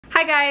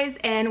Hi guys,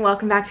 and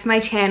welcome back to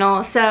my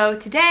channel. So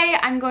today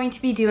I'm going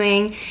to be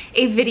doing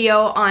a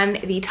video on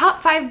the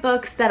top 5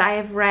 books that I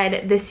have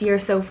read this year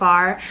so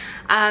far.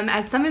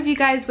 As some of you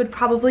guys would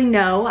probably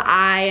know,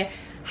 I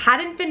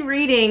hadn't been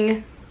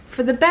reading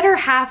for the better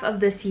half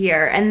of this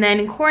year, and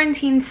then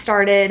quarantine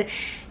started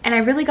and I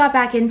really got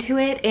back into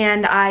it,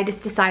 and I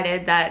just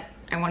decided that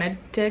I wanted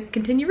to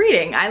continue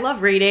reading. I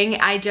love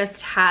reading. I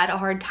just had a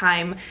hard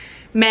time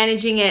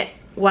managing it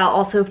while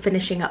also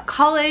finishing up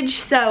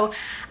college. So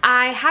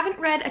I haven't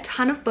read a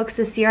ton of books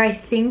this year. I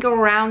think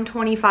around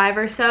 25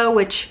 or so,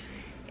 which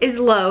is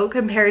low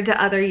compared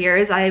to other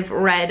years. I've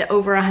read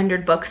over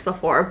 100 books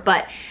before,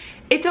 but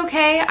it's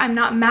okay. I'm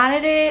not mad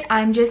at it.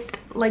 I'm just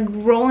like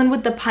rolling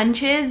with the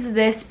punches.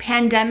 This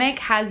pandemic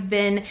has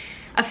been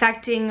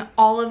affecting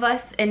all of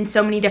us in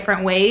so many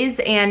different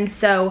ways, and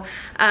so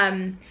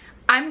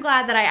I'm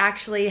glad that I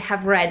actually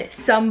have read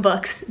some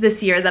books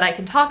this year that I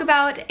can talk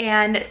about,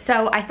 and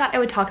so I thought I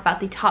would talk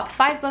about the top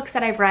 5 books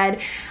that I've read.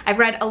 I've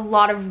read a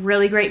lot of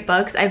really great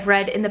books. I've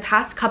read, in the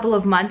past couple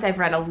of months, I've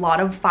read a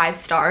lot of 5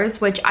 stars,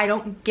 which I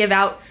don't give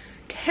out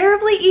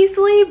terribly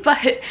easily,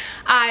 but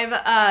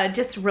I've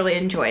just really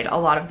enjoyed a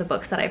lot of the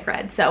books that I've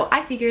read, so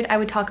I figured I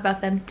would talk about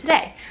them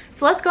today.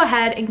 So let's go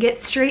ahead and get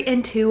straight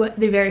into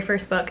the very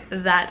first book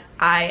that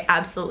I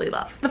absolutely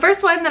love. The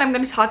first one that I'm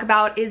going to talk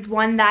about is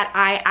one that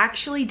I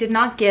actually did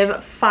not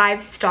give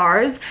 5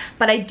 stars,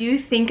 but I do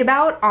think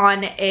about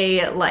on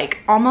a like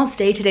almost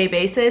day-to-day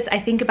basis. I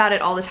think about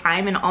it all the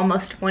time and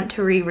almost want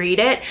to reread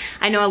it.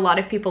 I know a lot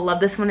of people love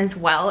this one as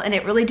well, and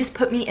it really just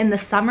put me in the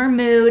summer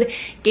mood,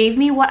 gave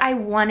me what I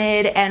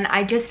wanted, and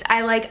I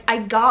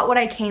got what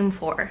I came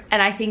for.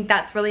 And I think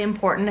that's really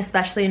important,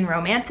 especially in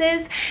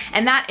romances,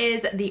 and that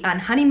is The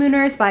Unhoneymooners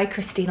by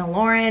Christina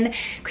Lauren.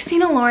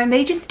 Christina Lauren,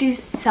 they just do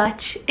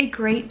such a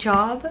great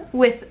job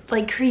with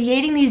like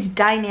creating these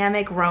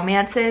dynamic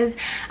romances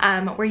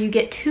where you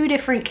get 2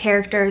 different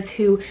characters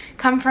who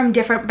come from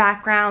different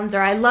backgrounds,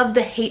 or I love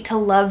the hate to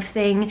love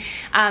thing,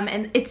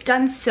 and it's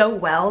done so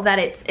well that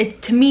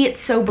it's to me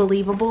it's so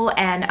believable,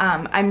 and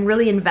I'm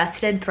really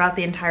invested throughout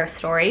the entire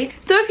story.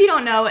 So if you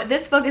don't know,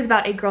 this book is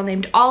about a girl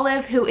named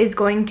Olive who is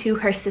going to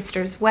her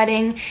sister's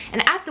wedding,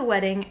 and at the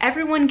wedding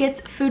everyone gets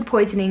food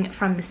poisoning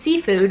from the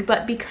seafood,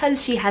 but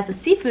because she has a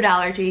seafood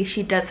allergy,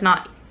 she does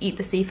not eat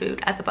the seafood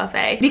at the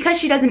buffet. Because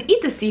she doesn't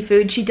eat the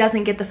seafood, she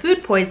doesn't get the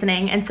food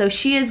poisoning, and so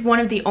she is one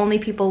of the only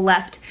people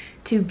left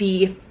to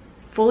be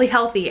fully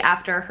healthy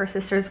after her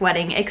sister's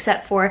wedding,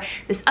 except for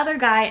this other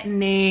guy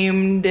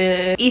named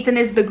Ethan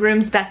is the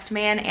groom's best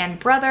man and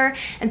brother,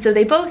 and so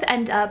they both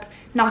end up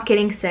not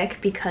getting sick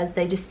because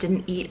they just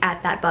didn't eat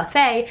at that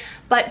buffet.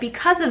 But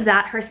because of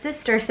that, her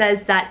sister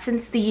says that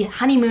since the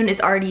honeymoon is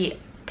already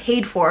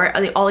paid for,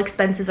 all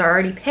expenses are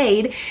already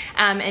paid,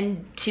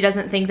 and she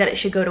doesn't think that it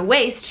should go to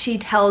waste, she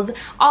tells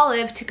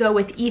Olive to go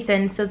with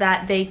Ethan so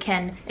that they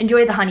can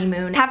enjoy the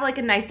honeymoon, have like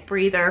a nice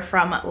breather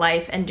from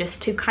life, and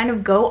just to kind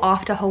of go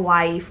off to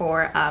Hawaii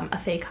for a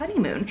fake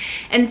honeymoon.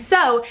 And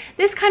so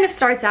this kind of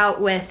starts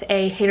out with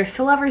a haters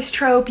to lovers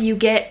trope. You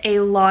get a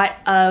lot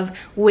of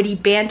witty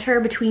banter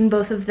between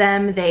both of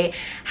them. They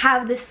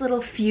have this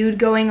little feud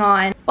going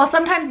on. While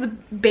sometimes the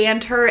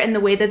banter and the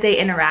way that they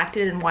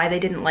interacted and why they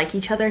didn't like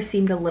each other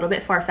seemed a little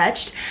bit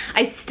far-fetched,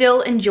 I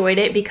still enjoyed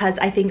it because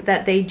I think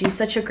that they do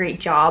such a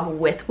great job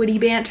with witty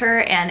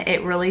banter, and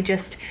it really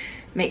just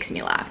makes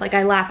me laugh. Like,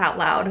 I laugh out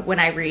loud when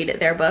I read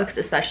their books,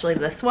 especially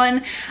this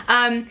one.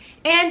 And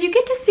you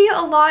get to see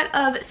a lot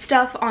of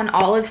stuff on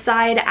Olive's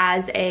side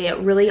as a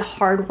really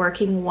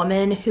hardworking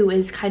woman who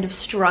is kind of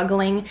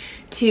struggling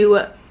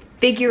to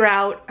figure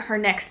out her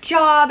next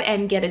job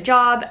and get a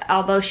job.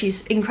 Although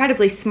she's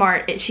incredibly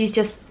smart, she's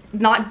just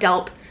not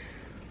dealt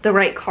the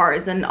right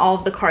cards, and all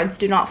of the cards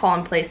do not fall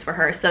in place for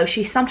her, so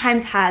she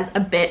sometimes has a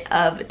bit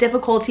of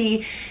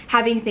difficulty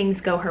having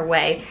things go her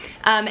way.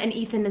 And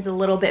Ethan is a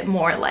little bit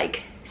more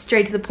like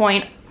straight to the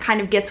point,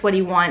 kind of gets what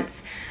he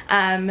wants,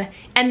 and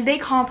they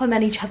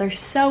complement each other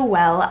so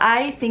well.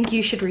 I think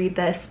you should read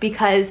this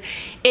because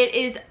it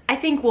is, I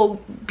think,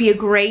 will be a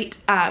great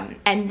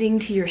ending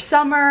to your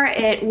summer.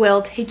 It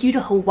will take you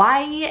to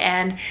Hawaii,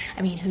 and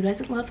I mean, who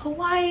doesn't love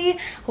Hawaii?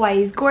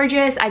 Hawaii is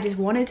gorgeous. I just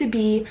wanted to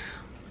be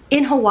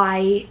in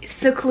Hawaii,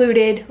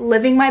 secluded,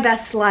 living my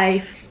best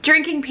life,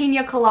 drinking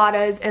pina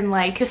coladas, and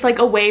like just like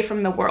away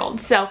from the world.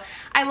 So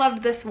I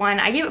loved this one.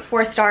 I gave it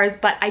 4 stars,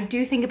 but I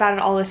do think about it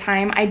all the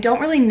time. I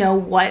don't really know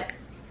what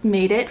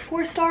made it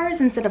 4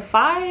 stars instead of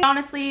 5.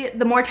 Honestly,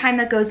 the more time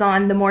that goes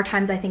on, the more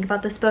times I think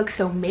about this book,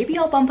 so maybe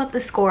I'll bump up the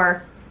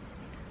score.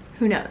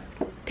 Who knows?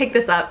 Pick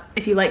this up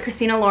if you like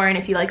Christina Lauren,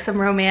 if you like some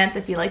romance,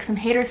 if you like some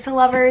haters to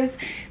lovers.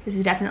 This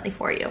is definitely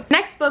for you.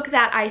 Next book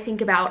that I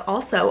think about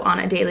also on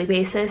a daily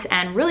basis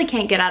and really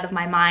can't get out of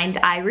my mind,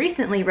 I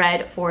recently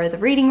read for the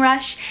reading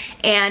rush,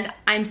 and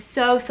I'm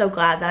so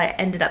glad that I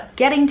ended up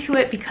getting to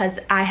it because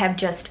I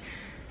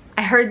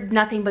I heard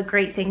nothing but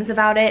great things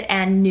about it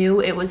and knew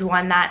it was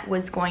one that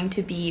was going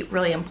to be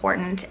really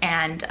important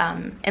and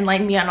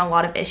enlighten me on a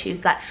lot of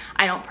issues that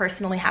I don't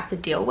personally have to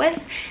deal with.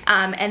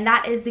 And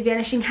that is The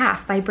Vanishing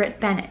Half by Brit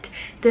Bennett.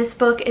 This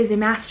book is a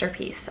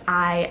masterpiece.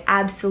 I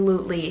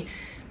absolutely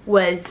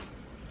was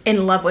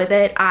in love with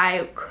it.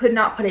 I could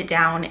not put it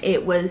down.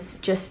 It was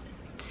just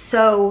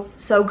so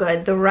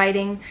good. The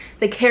writing,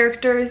 the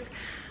characters,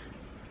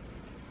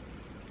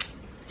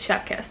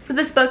 chef kiss. So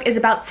this book is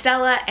about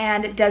Stella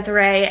and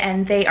Desiree,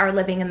 and they are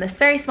living in this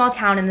very small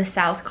town in the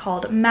south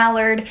called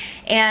Mallard,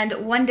 and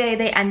one day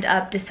they end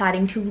up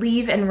deciding to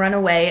leave and run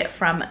away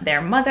from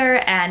their mother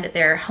and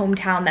their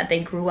hometown that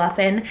they grew up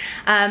in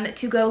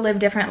to go live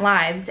different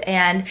lives.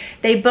 And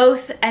they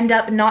both end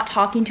up not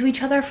talking to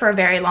each other for a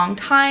very long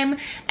time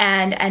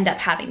and end up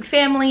having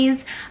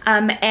families.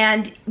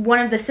 And one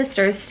of the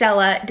sisters,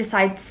 Stella,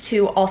 decides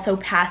to also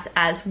pass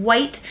as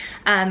white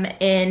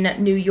in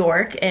New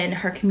York in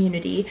her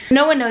community.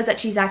 No one knows that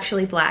she's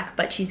actually black,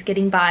 but she's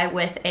getting by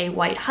with a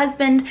white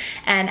husband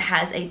and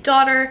has a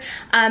daughter.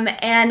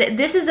 And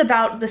this is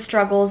about the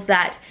struggles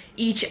that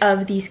each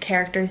of these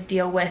characters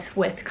deal with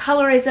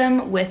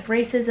colorism, with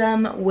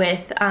racism,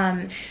 with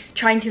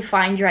trying to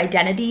find your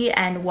identity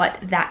and what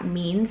that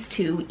means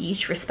to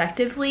each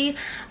respectively,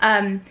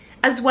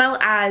 as well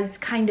as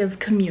kind of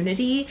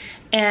community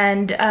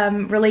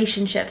and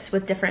relationships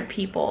with different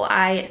people.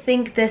 I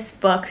think this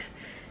book,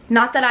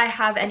 not that I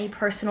have any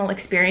personal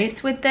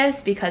experience with this,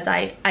 because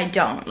I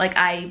don't, like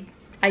I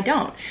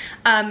don't,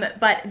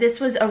 but this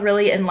was a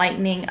really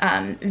enlightening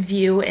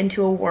view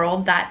into a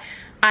world that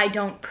I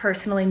don't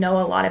personally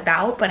know a lot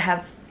about, but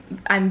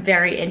I'm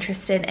very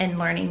interested in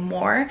learning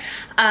more.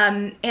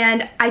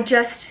 And I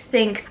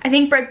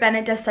think Brit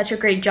Bennett does such a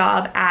great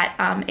job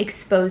at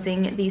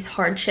exposing these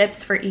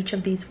hardships for each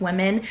of these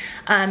women,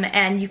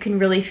 and you can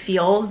really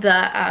feel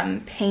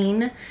the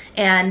pain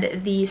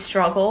and the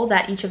struggle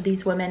that each of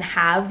these women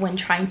have when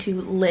trying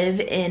to live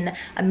in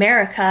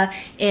America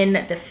in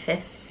the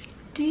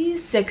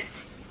 50s,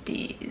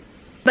 60s.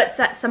 But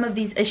that some of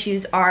these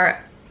issues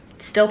are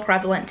still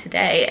prevalent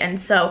today, and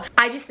so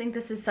I just think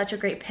this is such a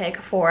great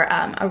pick for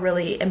a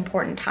really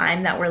important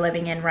time that we're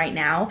living in right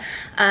now.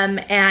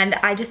 And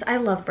I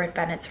love Brit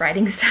Bennett's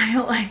writing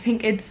style. I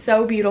think it's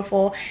so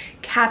beautiful,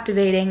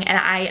 captivating, and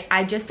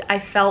I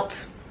felt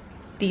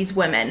these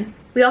women.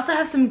 We also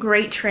have some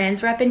great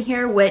trans rep in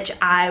here, which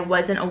I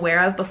wasn't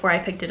aware of before I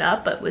picked it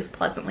up, but was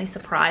pleasantly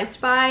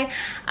surprised by,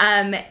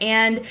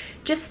 and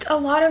just a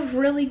lot of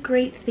really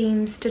great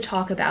themes to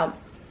talk about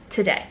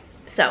today.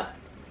 So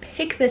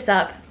pick this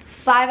up.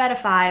 5 out of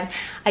 5.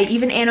 I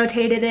even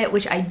annotated it,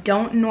 which I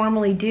don't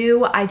normally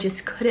do. I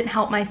just couldn't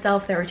help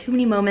myself. There were too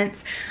many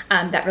moments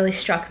that really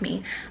struck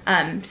me.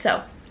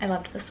 So I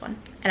loved this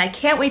one. And I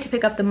can't wait to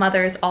pick up The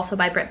Mothers, also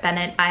by Brit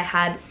Bennett. I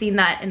had seen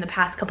that in the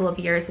past couple of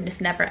years and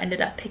just never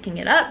ended up picking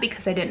it up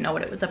because I didn't know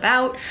what it was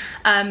about.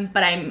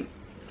 But I'm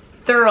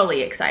thoroughly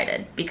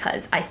excited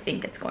because I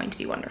think it's going to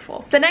be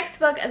wonderful. The next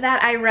book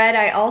that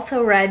I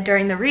also read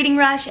during the reading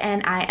rush,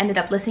 and I ended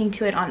up listening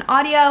to it on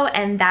audio,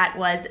 and that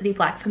was The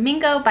Black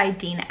Flamingo by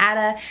Dean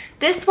Atta.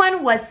 This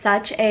one was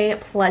such a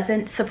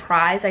pleasant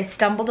surprise. I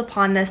stumbled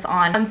upon this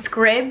on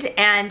Scribd,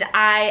 and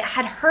I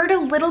had heard a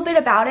little bit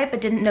about it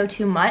but didn't know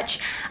too much,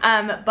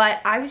 but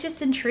I was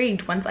just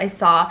intrigued once I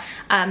saw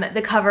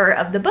the cover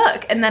of the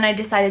book, and then I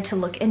decided to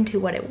look into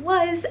what it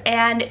was,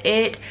 and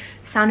it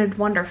sounded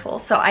wonderful.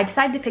 So I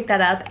decided to pick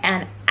that up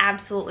and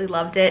absolutely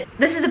loved it.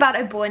 This is about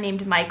a boy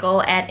named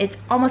Michael, and it's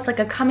almost like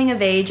a coming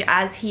of age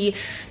as he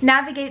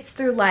navigates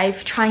through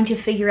life trying to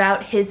figure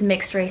out his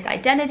mixed race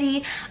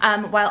identity,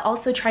 while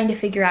also trying to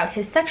figure out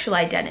his sexual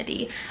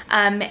identity.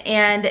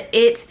 And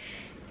it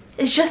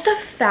is just a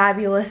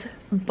fabulous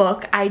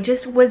book. I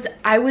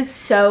was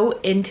so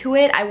into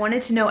it. I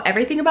wanted to know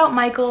everything about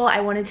Michael. I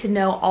wanted to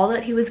know all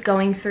that he was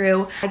going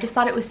through. I just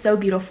thought it was so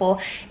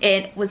beautiful.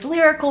 It was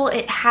lyrical.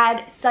 It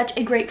had such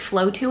a great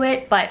flow to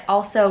it, but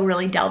also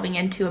really delving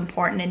into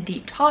important and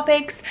deep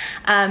topics.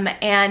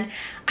 And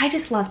I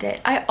just loved it.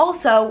 I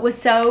also was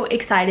so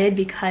excited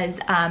because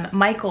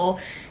Michael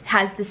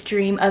has this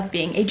dream of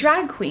being a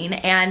drag queen,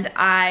 and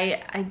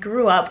I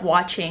grew up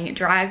watching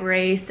Drag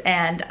Race,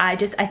 and I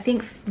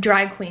think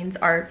drag queens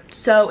are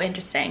so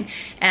interesting,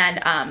 and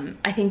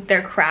I think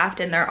their craft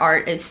and their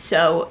art is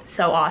so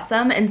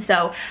awesome, and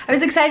so I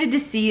was excited to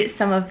see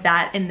some of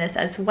that in this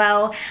as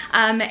well.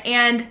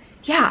 And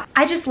yeah,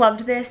 I just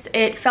loved this.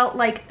 It felt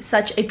like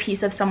such a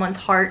piece of someone's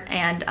heart,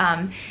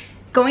 and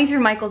going through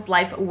Michael's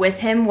life with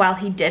him, while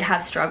he did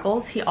have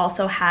struggles, he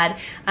also had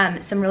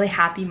some really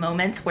happy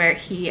moments where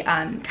he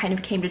kind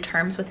of came to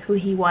terms with who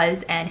he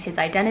was and his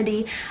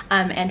identity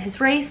and his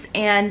race.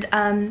 And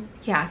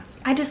yeah,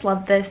 I just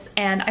love this,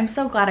 and I'm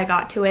so glad I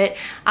got to it.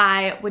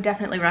 I would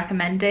definitely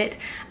recommend it.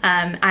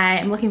 I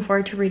am looking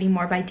forward to reading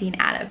more by Dean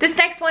Atta. This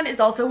next one is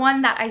also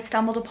one that I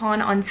stumbled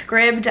upon on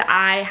Scribd.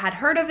 I had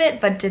heard of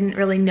it but didn't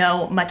really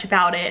know much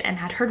about it, and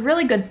had heard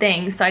really good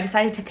things, so I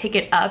decided to pick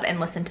it up and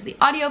listen to the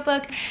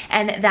audiobook,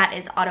 and that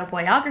is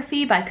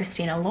Autobiography by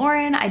Christina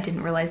Lauren. I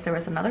didn't realize there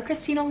was another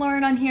Christina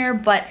Lauren on here,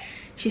 but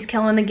she's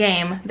killing the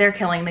game. They're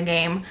killing the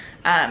game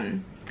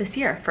this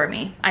year for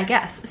me, I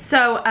guess.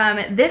 So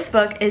this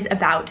book is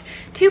about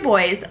two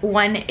boys.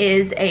 One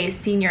is a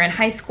senior in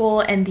high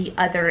school and the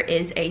other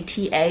is a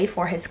TA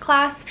for his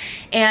class.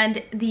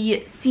 And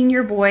the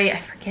senior boy,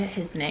 I forget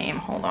his name,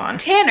 hold on.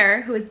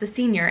 Tanner, who is the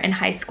senior in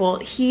high school,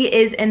 he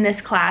is in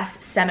this class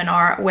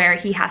seminar where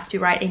he has to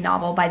write a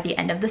novel by the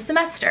end of the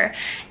semester.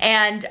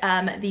 And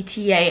the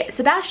TA,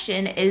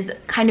 Sebastian, is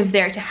kind of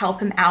there to help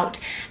him out,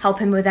 help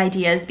him with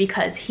ideas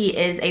because he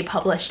is a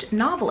published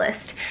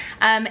novelist.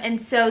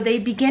 And so they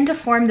begin to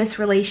form this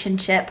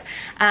relationship.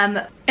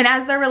 And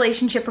as their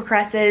relationship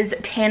progresses,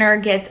 Tanner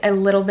gets a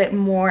little bit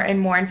more and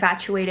more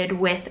infatuated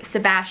with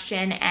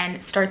Sebastian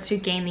and starts to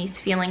gain these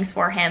feelings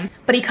for him.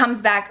 But he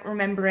comes back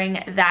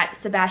remembering that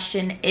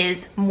Sebastian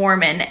is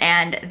Mormon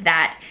and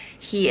that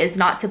he is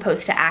not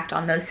supposed to act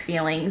on those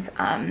feelings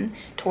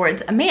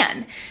towards a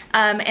man.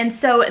 And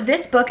so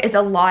this book is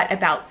a lot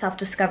about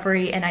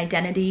self-discovery and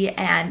identity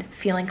and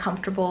feeling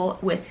comfortable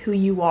with who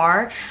you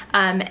are,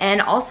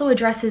 and also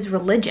addresses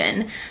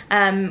religion.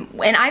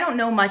 And I don't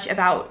know much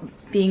about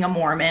being a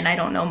Mormon. I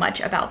don't know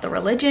much about the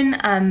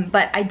religion,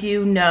 but I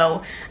do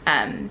know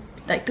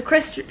like the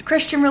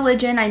Christian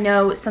religion. I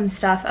know some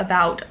stuff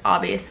about,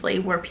 obviously,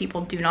 where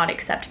people do not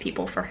accept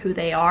people for who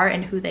they are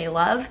and who they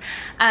love.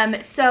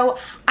 So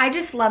I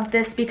just loved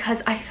this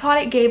because I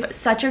thought it gave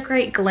such a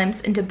great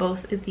glimpse into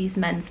both of these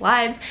men's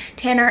lives.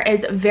 Tanner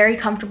is very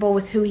comfortable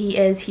with who he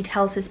is. He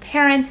tells his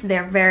parents,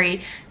 they're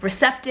very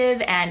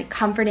receptive and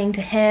comforting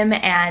to him,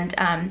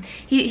 and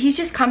he's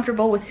just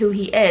comfortable with who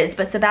he is.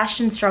 But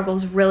Sebastian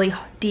struggles really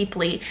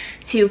deeply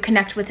to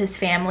connect with his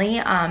family,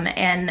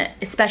 and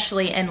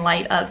especially in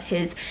light of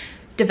his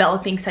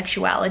developing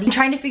sexuality,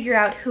 trying to figure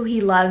out who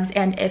he loves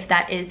and if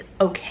that is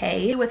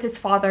okay, with his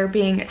father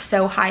being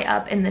so high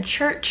up in the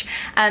church.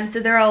 So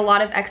there are a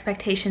lot of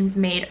expectations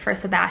made for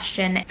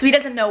Sebastian, so he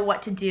doesn't know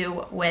what to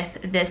do with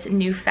this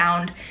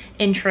newfound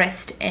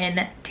interest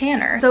in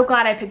Tanner. So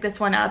glad I picked this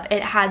one up.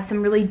 It had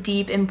some really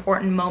deep,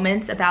 important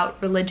moments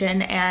about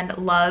religion and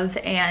love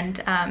and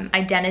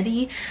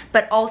identity,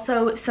 but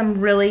also some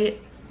really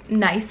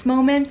nice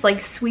moments,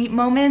 like sweet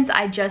moments.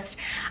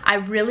 I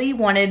really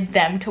wanted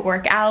them to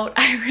work out.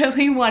 I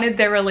really wanted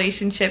their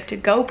relationship to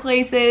go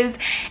places.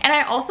 And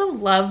I also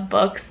love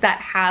books that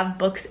have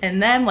books in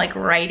them, like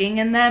writing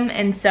in them.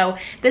 And so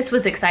this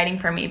was exciting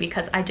for me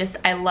because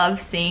I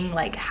love seeing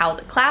like how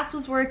the class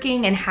was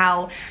working and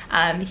how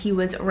he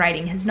was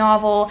writing his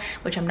novel,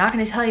 which I'm not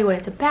going to tell you what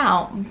it's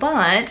about,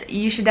 but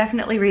you should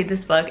definitely read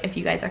this book if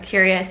you guys are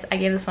curious. I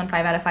gave this one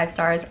 5 out of 5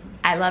 stars.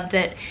 I loved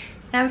it.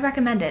 And I would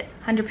recommend it,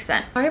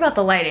 100%. Sorry about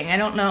the lighting, I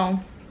don't know.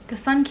 The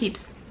sun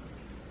keeps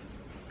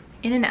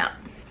in and out.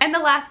 And the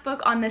last book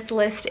on this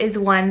list is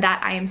one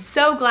that I am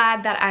so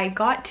glad that I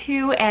got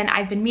to, and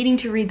I've been meaning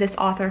to read this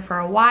author for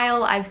a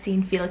while. I've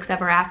seen Felix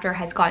Ever After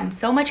has gotten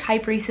so much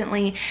hype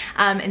recently,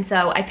 and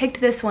so I picked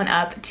this one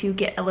up to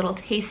get a little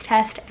taste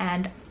test,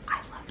 and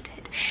I loved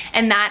it.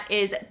 And that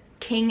is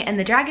King and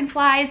the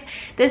Dragonflies.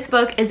 This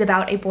book is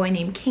about a boy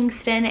named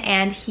Kingston,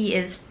 and he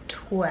is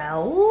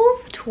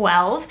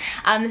 12.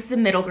 This is a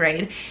middle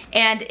grade,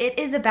 and it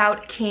is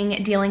about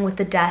King dealing with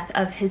the death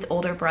of his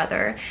older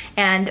brother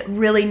and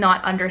really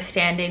not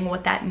understanding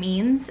what that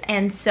means.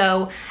 And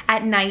so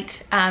at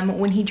night,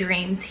 when he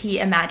dreams, he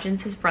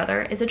imagines his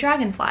brother is a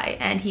dragonfly,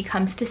 and he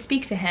comes to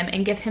speak to him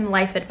and give him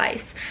life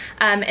advice.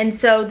 And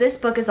so this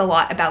book is a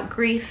lot about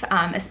grief,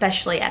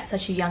 especially at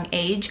such a young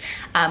age,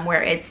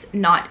 where it's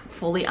not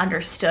fully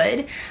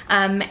understood.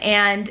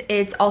 And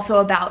it's also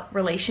about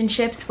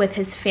relationships with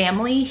his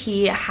family.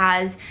 He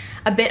has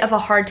a bit of a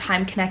hard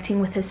time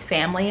connecting with his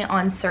family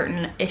on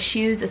certain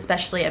issues,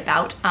 especially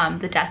about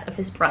the death of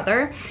his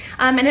brother.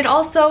 And it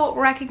also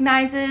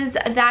recognizes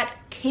that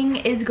King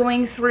is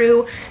going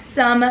through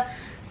some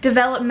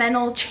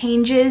developmental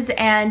changes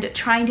and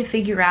trying to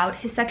figure out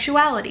his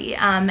sexuality.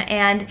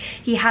 And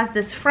he has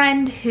this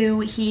friend who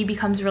he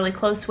becomes really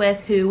close with,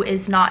 who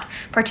is not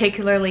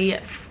particularly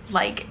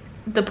like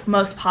the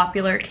most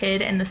popular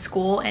kid in the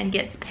school and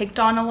gets picked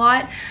on a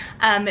lot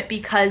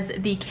because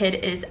the kid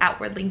is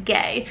outwardly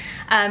gay.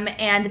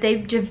 And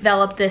they've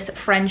developed this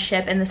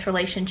friendship and this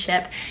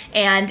relationship,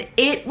 and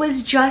it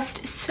was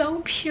just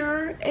so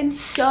pure and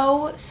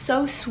so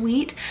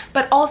sweet,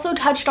 but also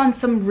touched on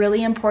some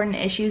really important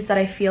issues that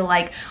I feel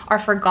like are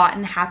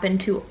forgotten happen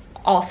to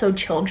also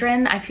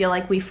children. I feel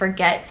like we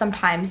forget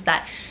sometimes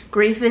that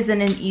grief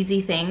isn't an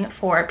easy thing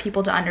for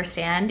people to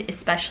understand,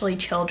 especially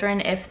children,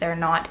 if they're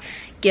not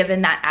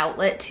given that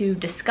outlet to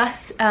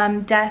discuss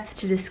death,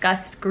 to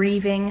discuss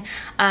grieving,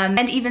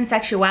 and even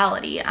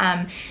sexuality.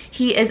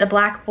 He is a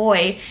Black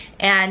boy,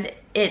 and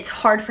it's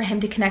hard for him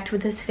to connect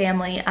with his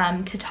family,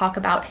 to talk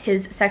about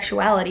his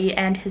sexuality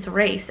and his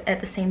race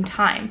at the same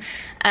time.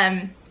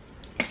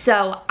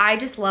 So I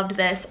just loved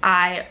this.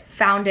 I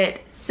found it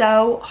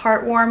so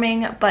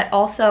heartwarming, but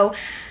also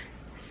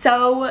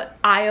so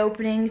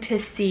eye-opening to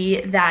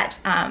see that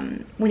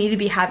we need to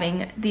be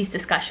having these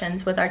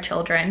discussions with our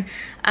children,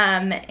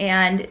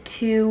 and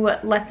to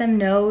let them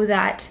know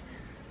that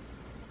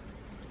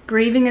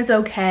grieving is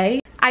okay.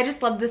 I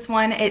just love this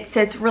one. It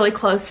sits really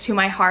close to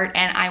my heart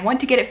and I want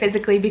to get it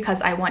physically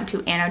because I want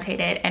to annotate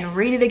it and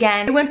read it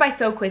again. It went by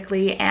so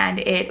quickly and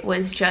it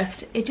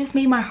just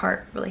made my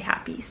heart really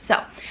happy.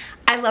 So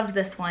I loved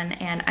this one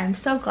and I'm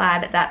so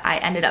glad that I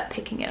ended up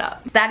picking it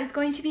up. That is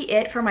going to be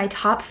it for my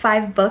top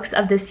 5 books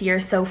of this year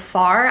so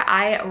far.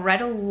 I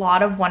read a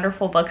lot of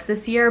wonderful books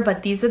this year,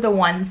 but these are the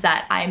ones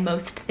that I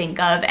most think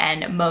of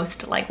and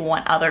most like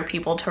want other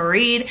people to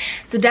read.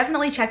 So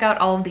definitely check out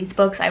all of these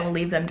books. I will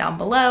leave them down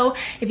below.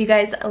 If you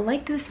guys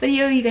liked this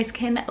video, you guys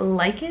can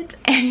like it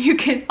and you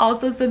can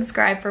also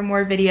subscribe for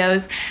more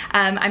videos.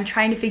 I'm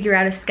trying to figure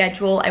out a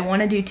schedule. I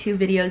want to do 2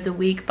 videos a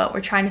week, but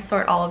we're trying to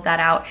sort all of that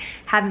out.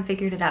 Haven't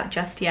figured it out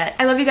just yet.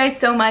 I love you guys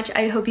so much.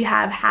 I hope you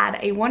have had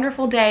a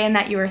wonderful day and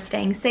that you are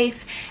staying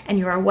safe and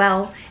you are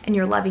well and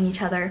you're loving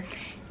each other.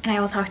 And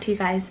I will talk to you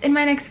guys in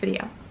my next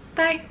video.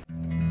 Bye.